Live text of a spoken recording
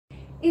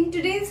In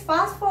today's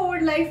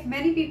fast-forward life,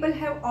 many people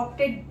have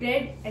opted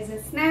bread as a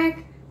snack,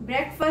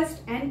 breakfast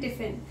and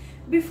tiffin.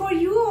 Before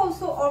you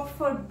also opt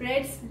for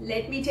breads,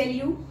 let me tell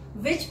you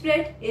which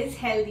bread is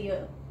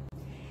healthier.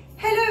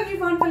 Hello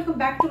everyone, welcome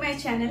back to my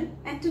channel,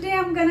 and today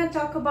I'm gonna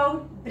talk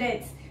about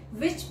breads.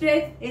 Which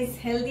bread is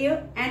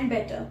healthier and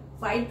better,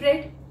 white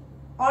bread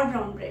or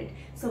brown bread?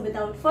 So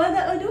without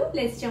further ado,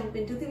 let's jump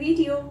into the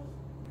video.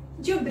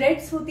 जो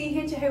breads होती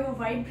हैं, चाहे वो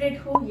white bread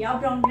हो या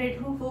brown bread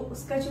हो, वो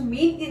उसका जो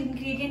मेन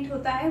इंग्रेडिएंट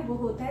होता है वो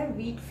होता है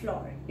व्हीट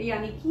फ्लोर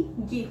यानी कि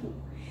गेहूं।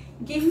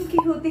 गेहूं के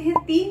होते हैं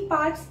तीन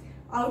parts,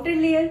 outer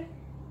layer,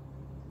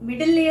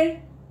 middle layer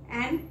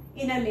and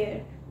inner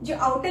layer. जो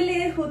आउटर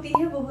लेयर होती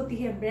है वो होती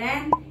है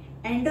ब्रैन,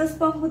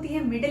 एंडोस्पर्म होती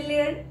है मिडिल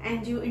लेयर,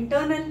 एंड जो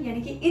इंटरनल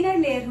यानी कि इनर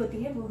लेयर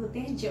होती है वो होते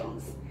हैं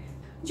जर्म्स।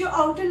 जो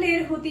आउटर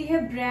लेयर होती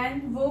है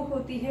ब्रैन, वो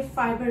होती है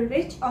फाइबर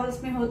रिच और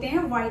उसमें होते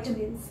हैं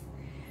वाइटामिन्स।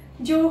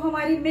 जो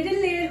हमारी मिडिल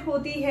लेयर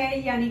होती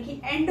है यानी कि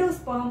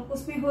एंडोस्पर्म,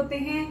 उसमें होते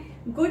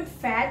हैं गुड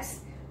फैट्स,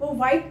 वो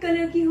व्हाइट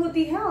कलर की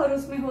होती है और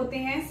उसमें होते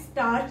हैं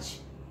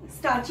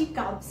स्टार्ची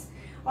कार्ब्स।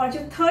 और जो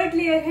थर्ड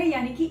लेयर है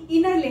यानी कि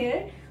इनर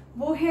लेयर,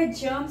 वो है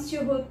जर्म्स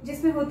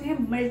जिसमें होते हैं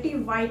multi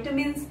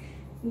vitamins,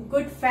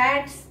 good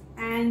fats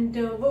and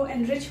वो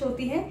एनरिच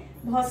होती है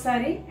बहुत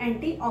सारे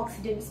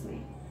एंटीऑक्सीडेंट्स में।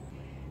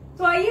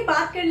 तो आइए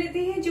बात कर लेते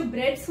हैं, जो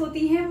ब्रेड्स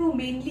होती हैं वो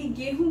मेनली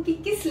गेहूं की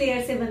किस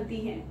लेयर से बनती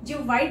हैं। जो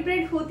व्हाइट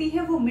ब्रेड होती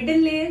है वो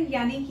मिडिल लेयर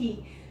यानी कि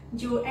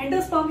जो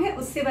एंडोस्पर्म है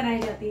उससे बनाई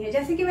जाती है।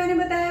 जैसे कि मैंने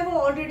बताया, वो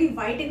ऑलरेडी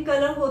व्हाइट इन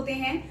कलर होते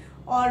हैं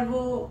और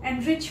वो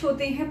एनरिच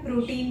होते हैं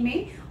प्रोटीन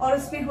में और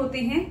उसमें होते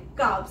हैं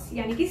कार्ब्स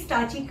यानी कि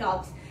स्टार्ची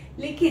कार्ब्स।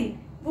 लेकिन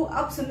वो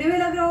अब सुनने में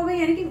लग रहा होगा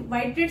यानी कि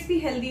व्हाइट ब्रेड्स भी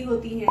हेल्दी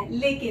होती हैं,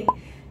 लेकिन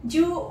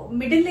जो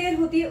मिडिल लेयर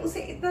होती है उसे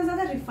इतना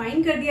ज्यादा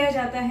रिफाइन कर दिया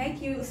जाता है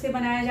कि उससे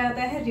बनाया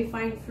जाता है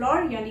रिफाइंड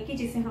फ्लोर यानी कि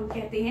जिसे हम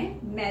कहते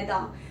हैं मैदा।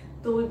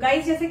 तो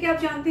गाइस, जैसे कि आप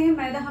जानते हैं,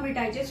 मैदा हमें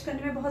डाइजेस्ट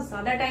करने में बहुत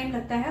ज्यादा टाइम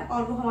लगता है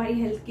और वो हमारी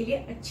हेल्थ के लिए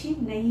अच्छी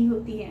नहीं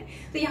होती है।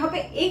 तो यहाँ पे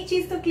एक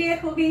चीज तो क्लियर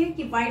हो गई है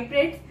कि white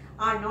breads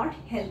are not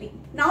healthy.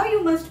 Now you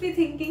must be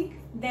thinking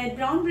that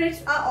brown breads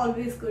are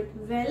always good.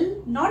 Well,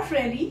 not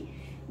really.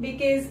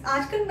 Because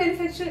आजकल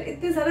मैन्युफैक्चरर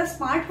इतने ज्यादा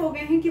स्मार्ट हो गए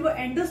हैं कि वो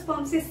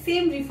एंडोस्पर्म से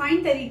सेम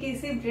रिफाइंड तरीके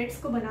से ब्रेड्स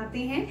को बनाते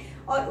हैं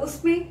और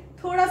उसमें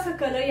थोड़ा सा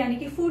कलर यानी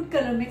कि फूड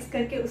कलर मिक्स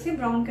करके उसे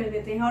ब्राउन कर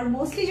देते हैं। और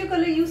मोस्टली जो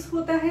कलर यूज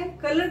होता है,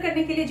 कलर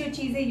करने के लिए जो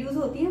चीजें यूज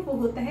होती हैं वो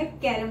होता है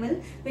caramel,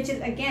 which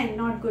is again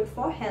not good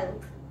for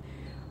health.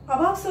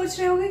 अब आप सोच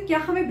रहे होंगे, क्या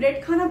हमें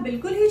ब्रेड खाना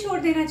बिल्कुल ही छोड़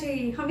देना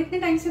चाहिए? हम इतने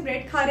टाइम से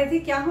ब्रेड खा रहे थे,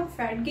 क्या हम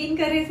फैट गेन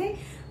कर रहे थे?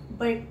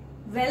 But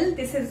well,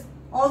 this is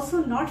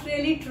also not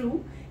really true.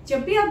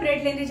 जब भी आप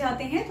ब्रेड लेने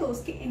जाते हैं तो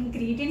उसके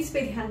इंग्रेडिएंट्स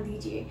पे ध्यान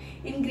दीजिए।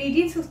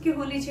 इंग्रेडिएंट्स उसके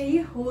होने चाहिए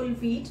whole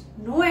wheat,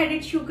 no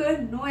added sugar,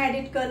 no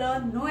added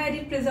colour, no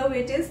added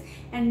preservatives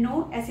and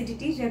no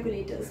acidity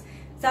regulators.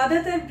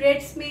 ज्यादातर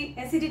ब्रेड्स में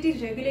एसिडिटी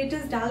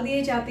रेगुलेटर्स डाल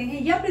दिए जाते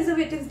हैं या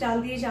प्रिजर्वेटिव्स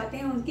डाल दिए जाते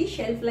हैं उनकी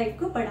शेल्फ लाइफ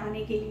को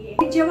बढ़ाने के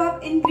लिए। जब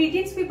आप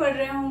इंग्रेडिएंट्स भी पढ़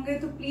रहे होंगे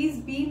तो प्लीज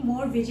बी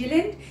मोर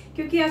विजिलेंट,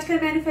 क्योंकि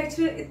आजकल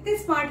मैन्युफैक्चरर इतने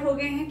स्मार्ट हो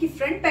गए हैं कि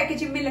फ्रंट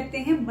पैकेजिंग में लगते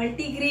हैं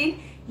मल्टीग्रेन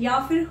या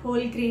फिर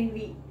होल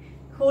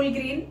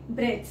ग्रेन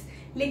ब्रेड्स।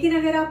 लेकिन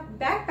अगर आप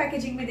बैक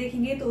पैकेजिंग में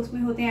देखेंगे तो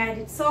उसमें होते हैं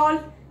added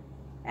salt,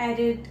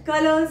 added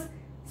colours,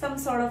 some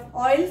sort of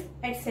oils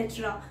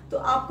etcetera. तो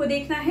आपको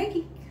देखना है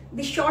कि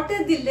the shorter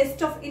the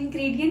list of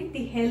ingredient,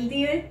 the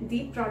healthier the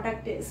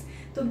product is.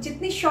 तो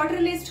जितनी शॉर्टर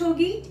लिस्ट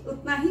होगी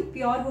उतना ही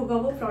प्योर होगा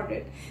वो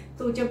प्रोडक्ट।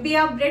 तो जब भी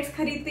आप ब्रेड्स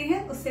खरीदते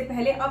हैं उससे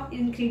पहले आप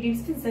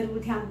इंग्रेडिएंट्स पे जरूर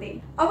ध्यान दें।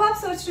 अब आप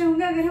सोच रहे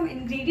होंगे, अगर हम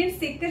इंग्रेडिएंट्स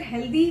देखकर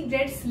हेल्दी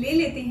ब्रेड्स ले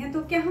लेते हैं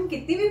तो क्या हम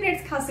कितनी भी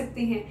ब्रेड्स खा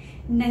सकते हैं?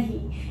 नहीं।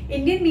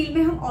 इंडियन मील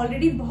में हम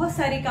ऑलरेडी बहुत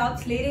सारे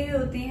कार्ब्स ले रहे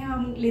होते हैं।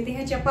 हम लेते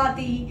हैं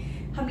चपाती,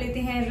 हम लेते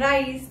हैं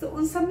राइस, तो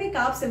उन सब में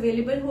कार्ब्स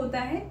अवेलेबल होता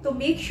है। तो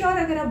मेक श्योर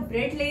अगर आप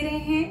ब्रेड ले रहे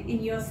हैं in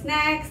your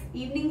snacks,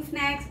 evening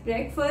snacks,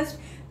 breakfast,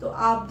 तो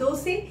आप 2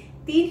 से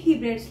 3 ही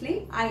ब्रेड्स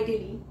लें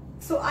आइडियली।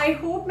 सो आई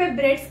होप मैं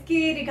ब्रेड्स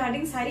के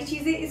रिगार्डिंग सारी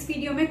चीजें इस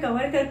वीडियो में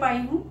कवर कर पाई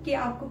हूँ कि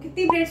आपको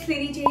कितनी ब्रेड्स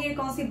लेनी चाहिए,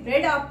 कौन सी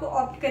ब्रेड आपको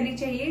ऑप्ट करनी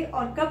चाहिए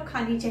और कब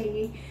खानी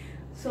चाहिए।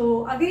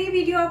 अगर ये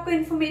वीडियो आपको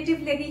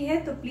इन्फॉर्मेटिव लगी है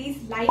तो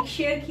प्लीज लाइक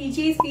शेयर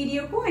कीजिए इस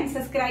वीडियो को एंड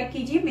सब्सक्राइब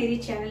कीजिए मेरे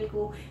चैनल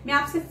को। मैं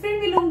आपसे फिर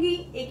मिलूंगी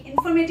एक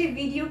इन्फॉर्मेटिव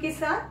वीडियो के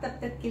साथ। तब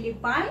तक के लिए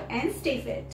बाय एंड स्टे फिट।